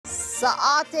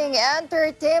Sa ating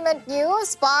entertainment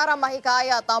news, para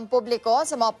mahikayat ang publiko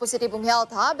sa mga positibong health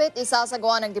habit,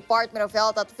 isasagawa ng Department of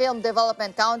Health at Film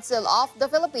Development Council of the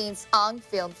Philippines ang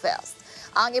Film Fest.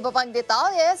 Ang iba pang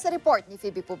detalye sa report ni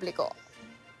Phoebe Publico.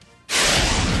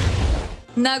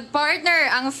 Nagpartner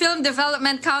ang Film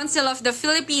Development Council of the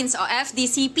Philippines o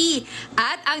FDCP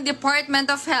at ang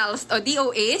Department of Health o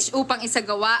DOH upang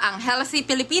isagawa ang Healthy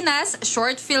Pilipinas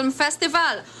Short Film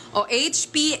Festival o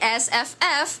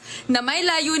HPSFF na may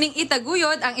layuning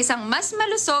itaguyod ang isang mas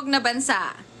malusog na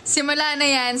bansa. Simula na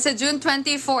yan sa June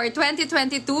 24,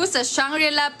 2022 sa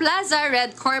Shangri-La Plaza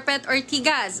Red Carpet,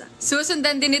 Ortigas.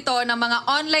 Susundan din ito ng mga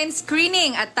online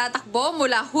screening at tatakbo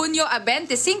mula Hunyo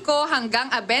 25 hanggang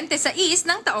 26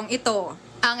 ng taong ito.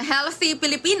 Ang Healthy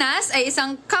Pilipinas ay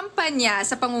isang kampanya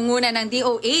sa pangunguna ng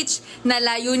DOH na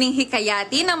layuning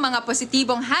hikayati ng mga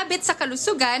positibong habit sa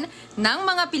kalusugan ng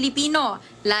mga Pilipino,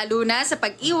 lalo na sa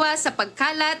pag-iwas sa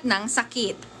pagkalat ng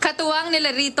sakit. Katuwang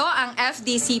nila rito ang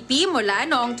FDCP mula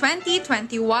noong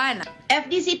 2021.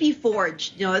 FDCP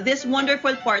forged, this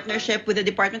wonderful partnership with the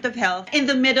Department of Health in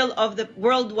the middle of the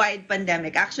worldwide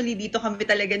pandemic. Actually, dito kami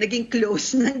talaga naging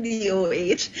close ng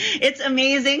DOH. It's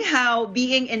amazing how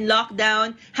being in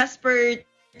lockdown has spurred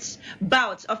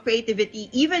bouts of creativity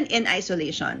even in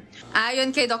isolation.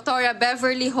 Ayon kay Dr.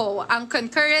 Beverly Ho, ang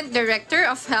Concurrent Director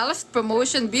of Health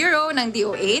Promotion Bureau ng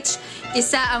DOH,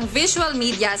 isa ang visual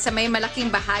media sa may malaking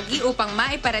bahagi upang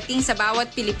maiparating sa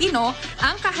bawat Pilipino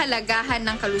ang kahalagahan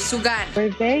ng kalusugan.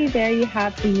 We're very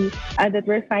happy that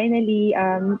we're finally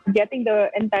getting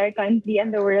the entire country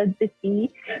and the world to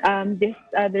see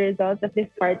the results of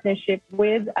this partnership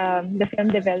with the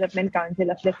Film Development Council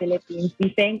of the Philippines.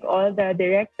 We thank all the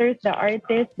directors, the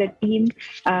artists, the team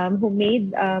who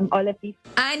made all of these.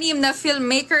 6 na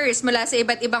filmmakers mula sa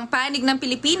iba't ibang panig ng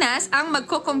Pilipinas ang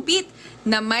magko-compete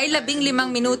na may 15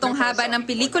 minutong haba ng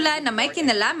pelikula na may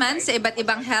kinalaman sa iba't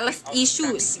ibang health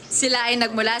issues. Sila ay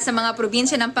nagmula sa mga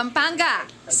probinsya ng Pampanga,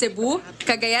 Cebu,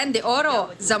 Cagayan de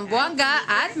Oro, Zamboanga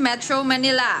at Metro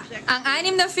Manila. Ang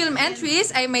 6 na film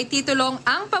entries ay may titulong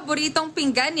Ang Paboritong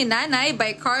Pinggan ni Nanay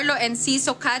by Carlo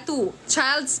Enciso Catu,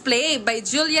 Child's Play by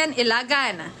Julian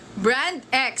Ilagan, Brand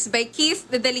X by Keith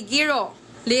De Deligiro,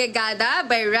 Liagada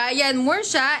by Ryan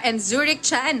Mursha and Zurich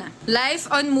Chan, Life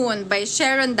on Moon by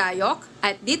Sharon Dayok,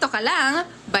 at Dito Ka Lang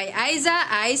by Aiza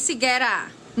I. Sigera.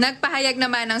 Nagpahayag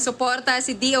naman ng suporta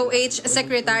si DOH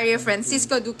Secretary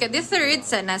Francisco Duque III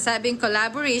sa nasabing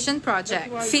collaboration project.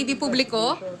 Phoebe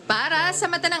Publico, para sa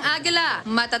Mata ng Agila,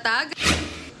 matatag,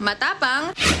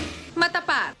 matapang,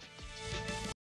 matapat.